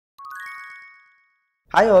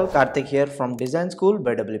Hi all, Karthik here from Design School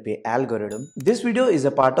by Wpalgoridm. This video is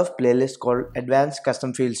a part of playlist called Advanced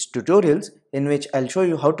Custom Fields Tutorials, in which I'll show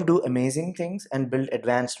you how to do amazing things and build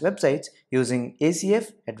advanced websites using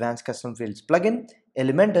ACF, Advanced Custom Fields plugin,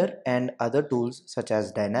 Elementor and other tools such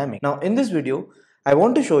as Dynamic. Now in this video, I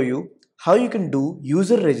want to show you how you can do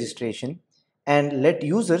user registration and let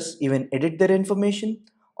users even edit their information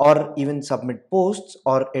or even submit posts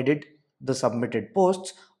or edit the submitted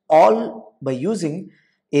posts all by using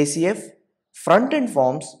ACF, Frontend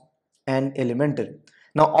Forms and Elementor.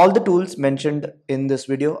 Now all the tools mentioned in this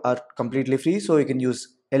video are completely free, so you can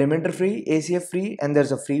use Elementor free, ACF free, and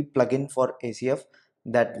there's a free plugin for ACF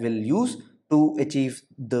that will use to achieve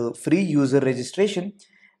the free user registration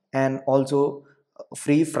and also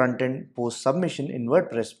free front-end post submission in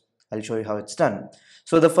WordPress. I'll show you how it's done.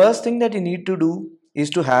 So the first thing that you need to do is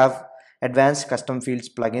to have Advanced Custom Fields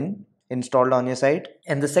plugin installed on your site,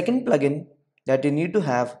 and the second plugin that you need to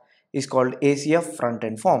have is called ACF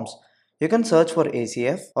Frontend Forms. You can search for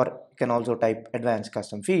ACF or you can also type Advanced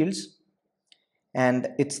Custom Fields, and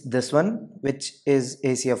it's this one, which is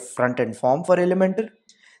ACF Frontend Form for Elementor.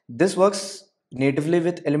 This works natively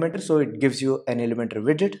with Elementor, so it gives you an Elementor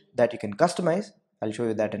widget that you can customize. I'll show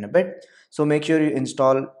you that in a bit. So make sure you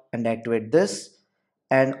install and activate this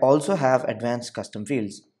and also have Advanced Custom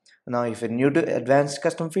Fields. Now if you're new to Advanced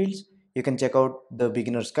Custom Fields, you can check out the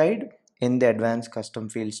beginner's guide in the Advanced Custom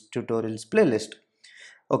Fields tutorials playlist.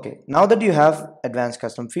 Okay, now that you have Advanced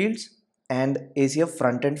Custom Fields and ACF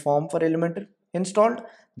Frontend Form for Elementor installed,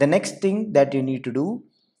 the next thing that you need to do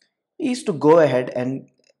is to go ahead and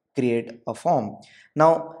create a form.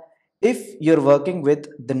 Now if you're working with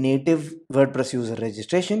the native WordPress user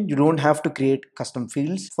registration, you don't have to create custom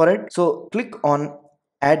fields for it. So click on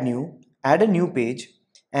add new, add a new page,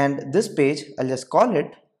 and this page I'll just call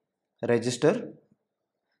it register.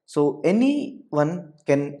 So anyone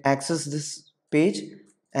can access this page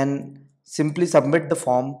and simply submit the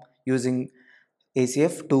form using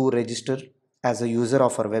ACF to register as a user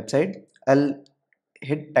of our website. I'll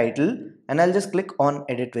hit title and I'll just click on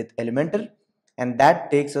edit with Elementor, and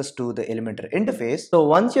that takes us to the Elementor interface. So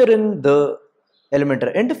once you're in the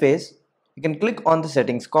Elementor interface, you can click on the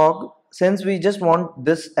settings cog. Since we just want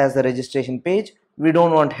this as the registration page, we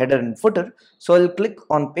don't want header and footer, so I'll click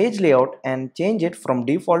on page layout and change it from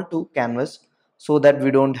default to canvas so that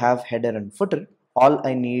we don't have header and footer. All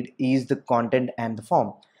I need is the content and the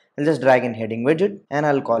form. I'll just drag in heading widget and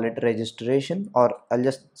I'll call it registration, or I'll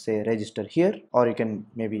just say register here, or you can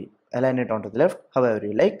maybe align it onto the left, however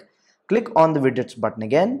you like. Click on the widgets button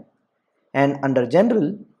again, and under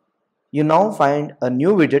general you now find a new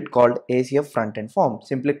widget called ACF Frontend Form.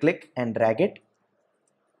 Simply click and drag it,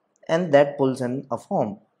 and that pulls in a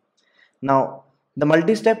form. Now the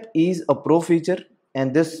multi-step is a pro feature,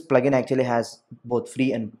 and this plugin actually has both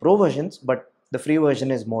free and pro versions, but the free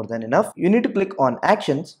version is more than enough. You need to click on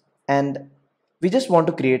actions, and we just want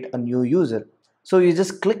to create a new user. So you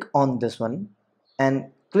just click on this one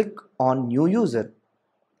and click on new user,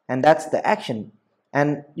 and that's the action.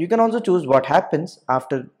 And you can also choose what happens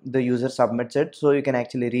after the user submits it. So you can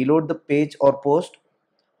actually reload the page or post,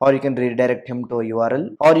 or you can redirect him to a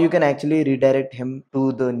URL, or you can actually redirect him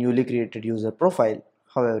to the newly created user profile,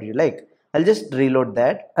 however you like. I'll just reload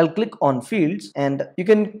that. I'll click on fields, and you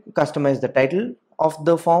can customize the title of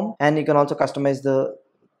the form, and you can also customize the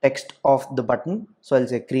text of the button. So I'll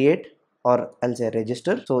say create, or I'll say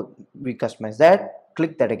register. So we customize that,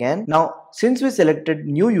 click that again. Now since we selected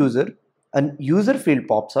new user, a user field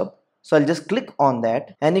pops up. So I'll just click on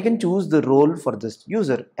that, and you can choose the role for this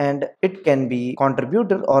user, and it can be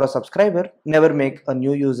contributor or a subscriber. Never make a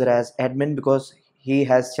new user as admin because he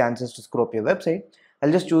has chances to screw up your website.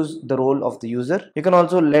 I'll just choose the role of the user. You can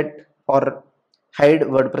also let or hide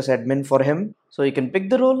WordPress admin for him. So you can pick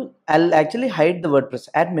the role. I'll actually hide the WordPress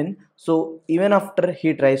admin, so even after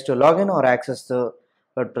he tries to log in or access the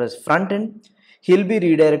WordPress frontend, he'll be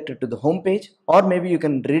redirected to the home page, or maybe you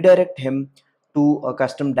can redirect him to a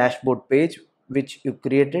custom dashboard page which you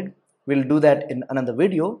created. We'll do that in another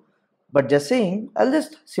video, but just saying, I'll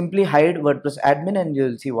just simply hide WordPress admin and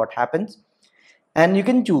you'll see what happens. And you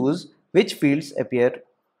can choose which fields appear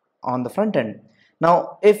on the front end.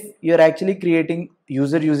 Now if you're actually creating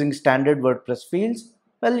user using standard WordPress fields,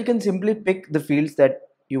 well, you can simply pick the fields that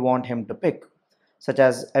you want him to pick, such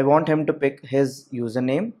as I want him to pick his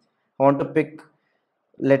username, I want to pick,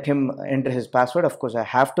 let him enter his password. Of course I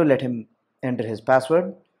have to let him enter his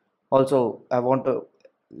password. Also I want to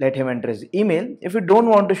let him enter his email. If you don't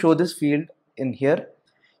want to show this field in here,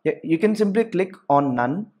 you can simply click on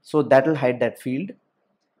none, so that will hide that field.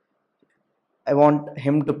 I want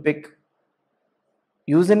him to pick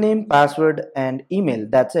username, password, and email.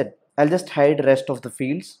 That's it. I'll just hide rest of the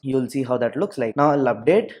fields. You'll see how that looks like. Now I'll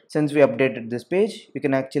update. Since we updated this page, you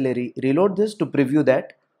can actually reload this to preview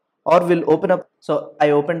that, or we'll open up. So I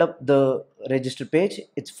opened up the register page.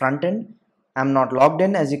 It's front end. I'm not logged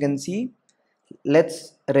in, as you can see.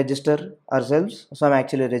 Let's register ourselves. So I'm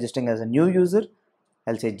actually registering as a new user.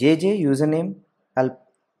 I'll say JJ username. I'll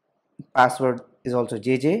password is also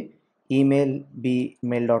JJ, email be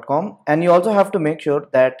mail.com, and you also have to make sure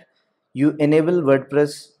that you enable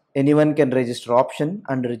WordPress anyone can register option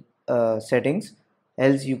under settings,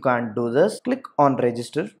 else you can't do this. Click on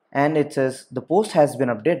register and it says the post has been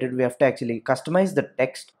updated. We have to actually customize the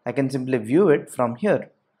text. I can simply view it from here.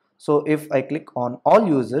 So if I click on all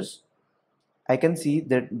users, I can see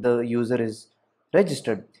that the user is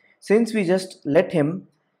registered. Since we just let him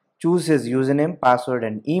choose his username, password,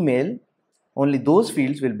 and email, only those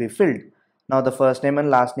fields will be filled. Now the first name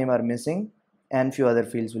and last name are missing, and few other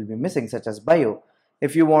fields will be missing, such as bio.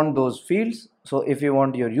 If you want those fields, so if you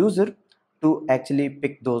want your user to actually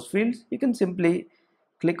pick those fields, you can simply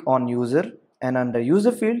click on user, and under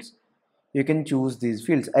user fields you can choose these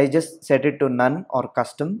fields. I just set it to none or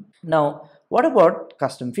custom. Now what about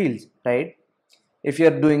custom fields, right? If you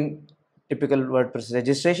are doing typical WordPress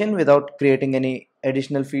registration without creating any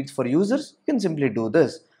additional fields for users, you can simply do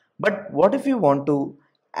this. But what if you want to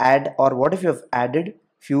add, or what if you have added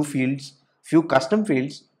few fields, few custom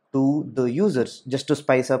fields to the users just to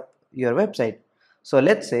spice up your website? So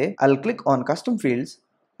let's say I'll click on custom fields.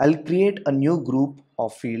 I'll create a new group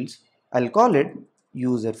of fields. I'll call it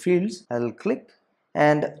user fields. I'll click,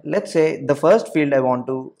 and let's say the first field I want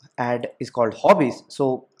to add is called hobbies.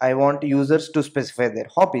 So I want users to specify their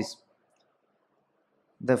hobbies.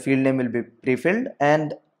 The field name will be pre-filled,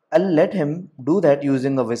 and I'll let him do that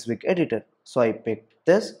using a WYSIWYG editor. So I picked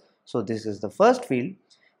this. So this is the first field,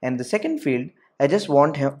 and the second field I just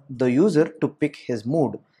want the user to pick his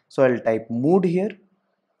mood. So I'll type mood here,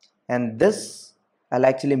 and this I'll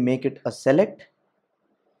actually make it a select,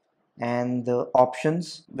 and the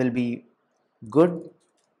options will be good,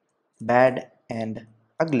 bad, and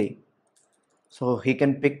ugly. So he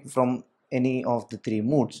can pick from any of the three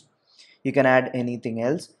moods. You can add anything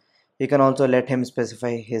else. You can also let him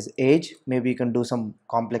specify his age. Maybe you can do some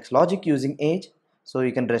complex logic using age, so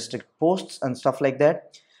you can restrict posts and stuff like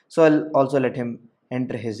that. So I'll also let him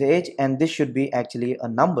enter his age, and this should be actually a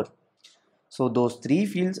number. So those three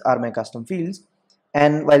fields are my custom fields.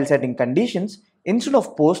 And while setting conditions, instead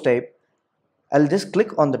of post type, I'll just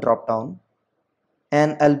click on the drop down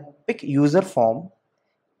and I'll pick user form,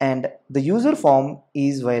 and the user form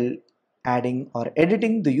is while adding or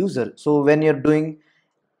editing the user. So when you're doing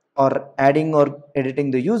or adding or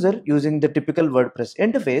editing the user using the typical WordPress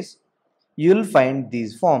interface, you'll find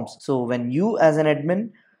these forms. So when you as an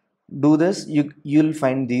admin do this, you'll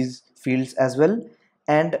find these fields as well.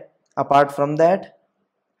 And apart from that,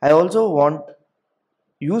 I also want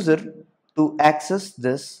user to access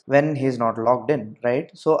this when he's not logged in, right?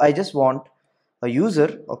 So I just want a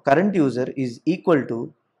user or current user is equal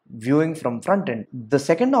to viewing from front end. The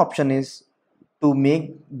second option is to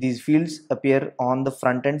make these fields appear on the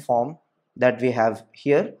front end form that we have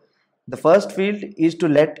here. The first field is to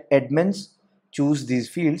let admins choose these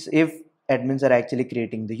fields if admins are actually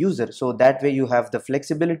creating the user. So that way you have the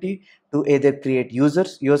flexibility to either create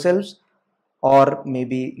users yourselves, or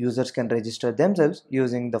maybe users can register themselves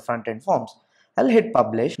using the front end forms. I'll hit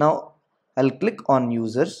publish. Now I'll click on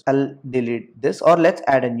users. I'll delete this, or let's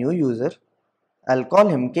add a new user. I'll call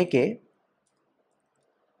him KK.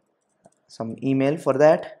 Some email for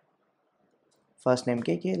that. First name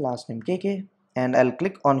KK, last name KK, and I'll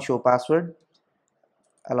click on show password.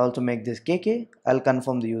 I'll also make this KK. I'll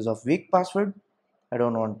confirm the use of weak password. I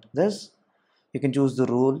don't want this. You can choose the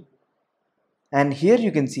rule, and here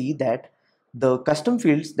you can see that the custom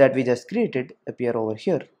fields that we just created appear over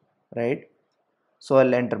here, right? So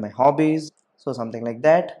I'll enter my hobbies, so something like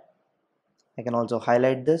that. I can also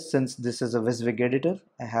highlight this. Since this is a WYSIWYG editor,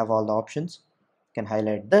 I have all the options. I can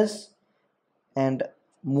highlight this, and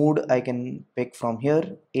mood I can pick from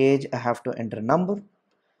here. Age, I have to enter number.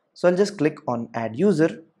 So I'll just click on add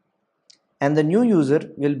user, and the new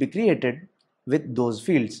user will be created with those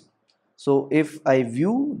fields. So if I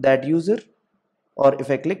view that user, or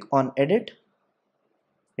if I click on edit,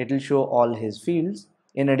 it will show all his fields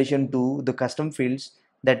in addition to the custom fields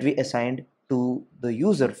that we assigned to the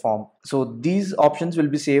user form. So these options will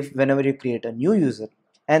be saved whenever you create a new user,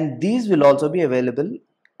 and these will also be available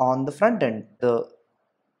on the front end. The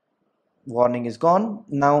warning is gone.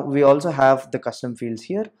 Now we also have the custom fields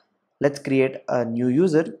here. Let's create a new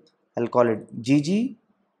user. I'll call it GG,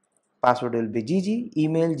 Password will be GG,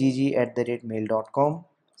 email gg@mail.com,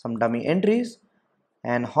 some dummy entries,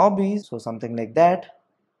 and hobbies, so something like that.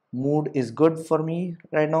 Mood is good for me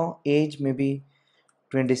right now, age maybe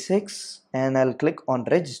 26, and I'll click on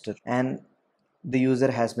register, and the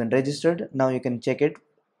user has been registered. Now you can check it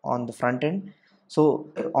on the front end. So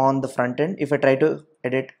on the front end, if I try to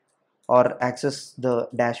edit or access the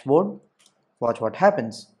dashboard, watch what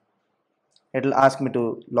happens. It'll ask me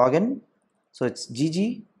to log in, so it's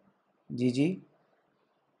GG,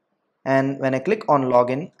 and when I click on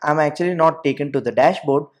login, I'm actually not taken to the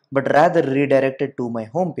dashboard but rather redirected to my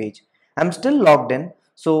home page. I'm still logged in,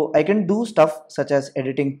 so I can do stuff such as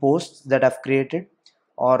editing posts that I've created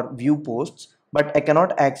or view posts, but I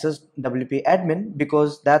cannot access WP admin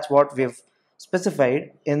because that's what we've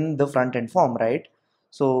specified in the front end form, right?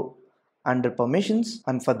 So under permissions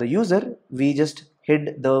and for the user, we just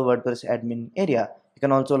hid the WordPress admin area. You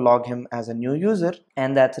can also log him as a new user,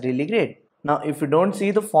 and that's really great. Now if you don't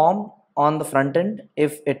see the form on the front end,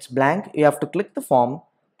 if it's blank, you have to click the form,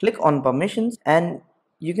 click on permissions, and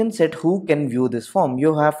you can set who can view this form.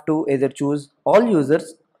 You have to either choose all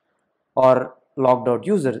users or logged out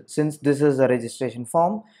user. Since this is a registration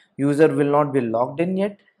form, user will not be logged in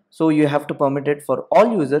yet, so you have to permit it for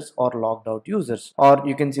all users or logged out users, or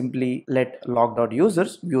you can simply let logged out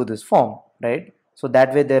users view this form, right? So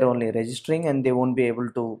that way they're only registering and they won't be able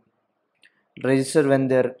to register when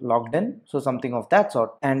they're logged in, so something of that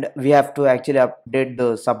sort. And we have to actually update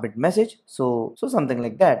the submit message, so something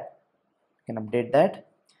like that. You can update that.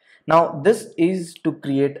 Now this is to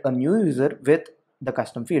create a new user with the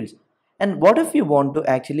custom fields. And what if you want to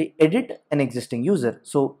actually edit an existing user?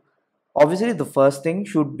 So obviously the first thing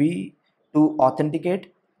should be to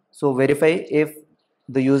authenticate, so verify if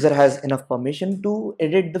the user has enough permission to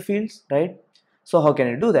edit the fields, right? So how can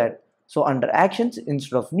you do that? So under actions,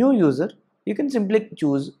 instead of new user, you can simply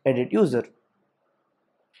choose edit user,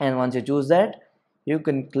 and once you choose that, you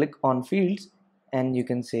can click on fields and you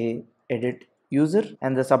can say edit user,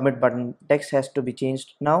 and the submit button text has to be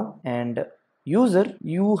changed now. And user,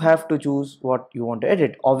 you have to choose what you want to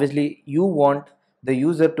edit. Obviously you want the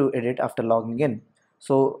user to edit after logging in,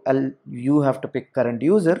 so you have to pick current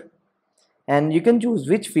user, and you can choose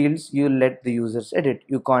which fields you let the users edit.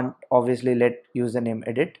 You can't obviously let username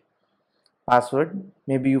edit. Password,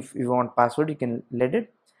 maybe if you want password, you can let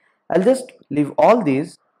it. I'll just leave all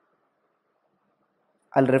these.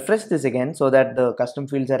 I'll refresh this again so that the custom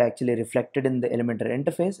fields are actually reflected in the Elementor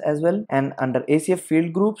interface as well. And under ACF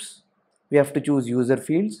field groups, we have to choose user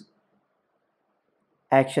fields.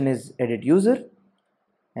 Action is edit user,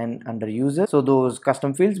 and under user, so those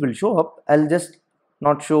custom fields will show up. I'll just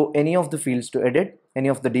not show any of the fields to edit, any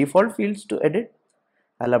of the default fields to edit.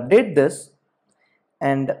 I'll update this.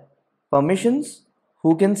 And permissions,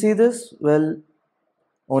 who can see this? Well,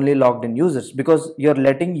 only logged in users, because you're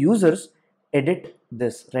letting users edit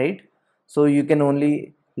this, right? So you can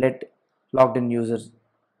only let logged in users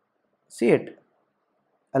see it.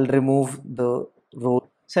 I'll remove the role.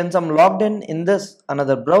 Since I'm logged in this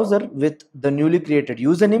another browser with the newly created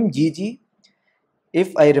username GG,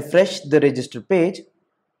 if I refresh the register page,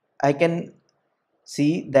 I can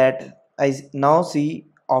see that I now see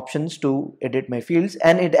options to edit my fields,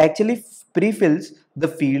 and it actually pre-fills the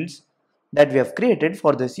fields that we have created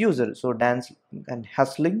for this user. So dance and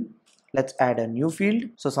hustling, let's add a new field,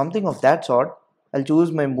 so something of that sort. I'll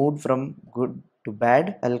choose my mood from good to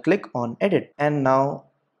bad. I'll click on edit, and now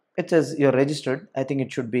it says you're registered. I think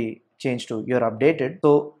it should be changed to you're updated.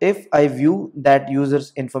 So if I view that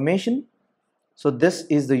user's information, so this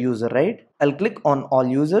is the user, right? I'll click on all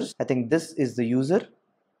users. I think this is the user.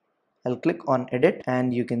 I'll click on edit,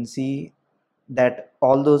 and you can see that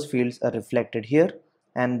all those fields are reflected here,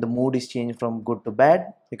 and the mood is changed from good to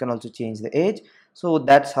bad. You can also change the age. So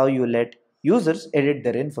that's how you let users edit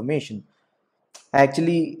their information. I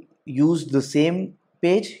actually used the same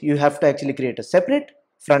page. You have to actually create a separate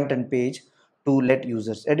front end page to let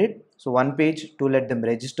users edit. So one page to let them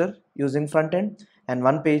register using front end, and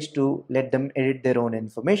one page to let them edit their own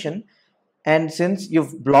information. And since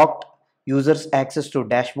you've blocked users access to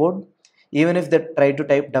dashboard, even if they try to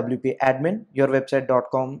type WP admin,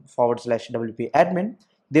 yourwebsite.com/WP admin,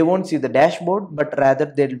 they won't see the dashboard, but rather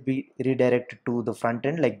they'll be redirected to the front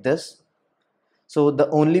end like this. So the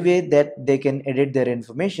only way that they can edit their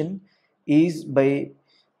information is by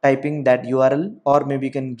typing that URL, or maybe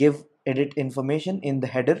you can give edit information in the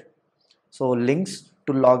header. So links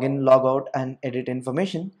to login, log out, and edit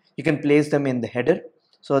information, you can place them in the header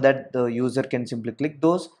so that the user can simply click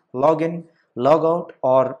those, log in, log out,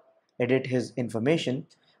 or edit his information,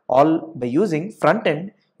 all by using front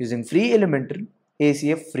end, using free Elementor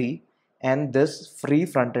ACF free, and this free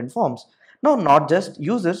front-end forms. Now, not just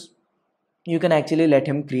users, you can actually let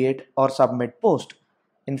him create or submit post.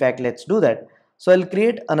 In fact, let's do that. So I'll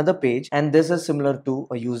create another page, and this is similar to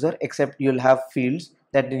a user, except you'll have fields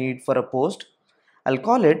that you need for a post. I'll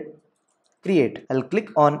call it create. I'll click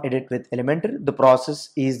on edit with Elementor. The process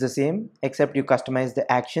is the same, except you customize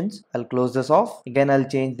the actions. I'll close this off. Again, I'll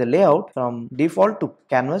change the layout from default to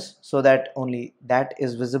canvas so that only that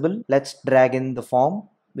is visible. Let's drag in the form,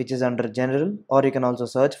 which is under general, or you can also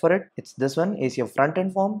search for it. It's this one, ACF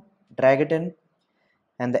front-end form. Drag it in.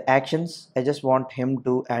 And the actions, I just want him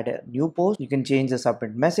to add a new post. You can change the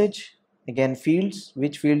submit message. Again, fields,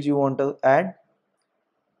 which fields you want to add.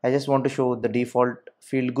 I just want to show the default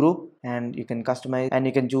field group, and you can customize and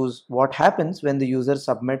you can choose what happens when the user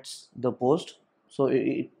submits the post. So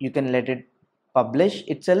you can let it publish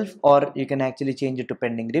itself, or you can actually change it to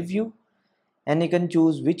pending review, and you can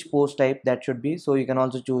choose which post type that should be. So you can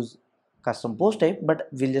also choose custom post type, but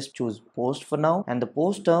we'll just choose post for now. And the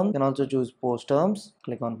post term, you can also choose post terms.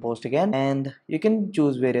 Click on post again, and you can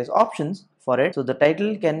choose various options for it. So the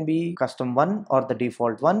title can be custom one or the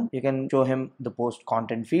default one. You can show him the post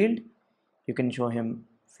content field. You can show him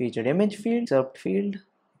featured image field, served field.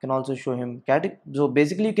 You can also show him category. So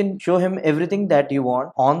basically you can show him everything that you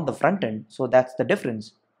want on the front end. So that's the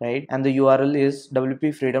difference, right? And the URL is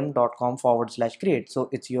wpfreedom.com/create. So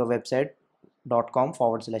it's your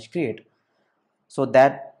website.com/create. So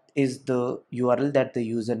that is the URL that the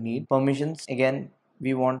user need. Permissions, again,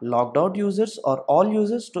 we want logged out users or all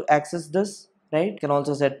users to access this, right? You can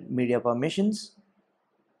also set media permissions,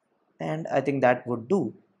 and I think that would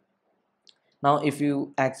do. Now if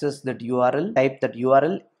you access that URL, type that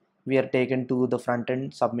URL, we are taken to the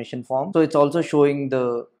front-end submission form. So it's also showing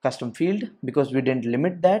the custom field because we didn't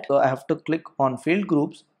limit that. So I have to click on field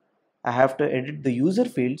groups. I have to edit the user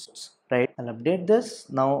fields, right? I'll update this.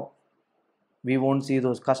 Now we won't see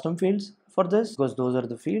those custom fields for this because those are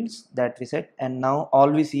the fields that we set, and now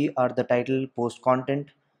all we see are the title, post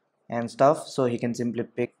content and stuff. So he can simply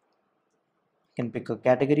pick, he can pick a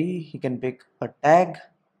category, he can pick a tag,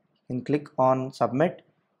 he can click on submit,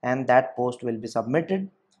 and that post will be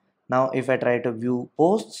submitted. Now if I try to view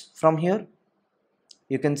posts from here,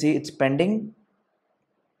 you can see it's pending,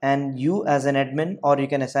 and you as an admin, or you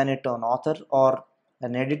can assign it to an author or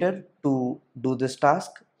an editor to do this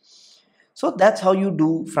task. So that's how you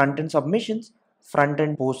do front-end submissions,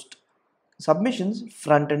 front-end post submissions,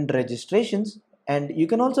 front-end registrations, and you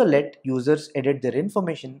can also let users edit their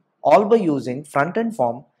information all by using front-end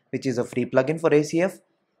form, which is a free plugin for ACF,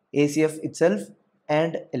 ACF itself,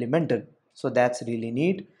 and Elementor. So that's really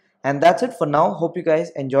neat. And that's it for now. Hope you guys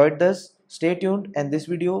enjoyed this. Stay tuned, and this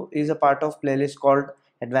video is a part of playlist called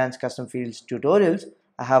Advanced Custom Fields Tutorials.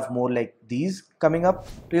 I have more like these coming up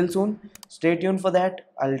real soon. Stay tuned for that.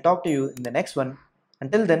 I'll talk to you in the next one.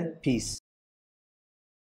 Until then, peace.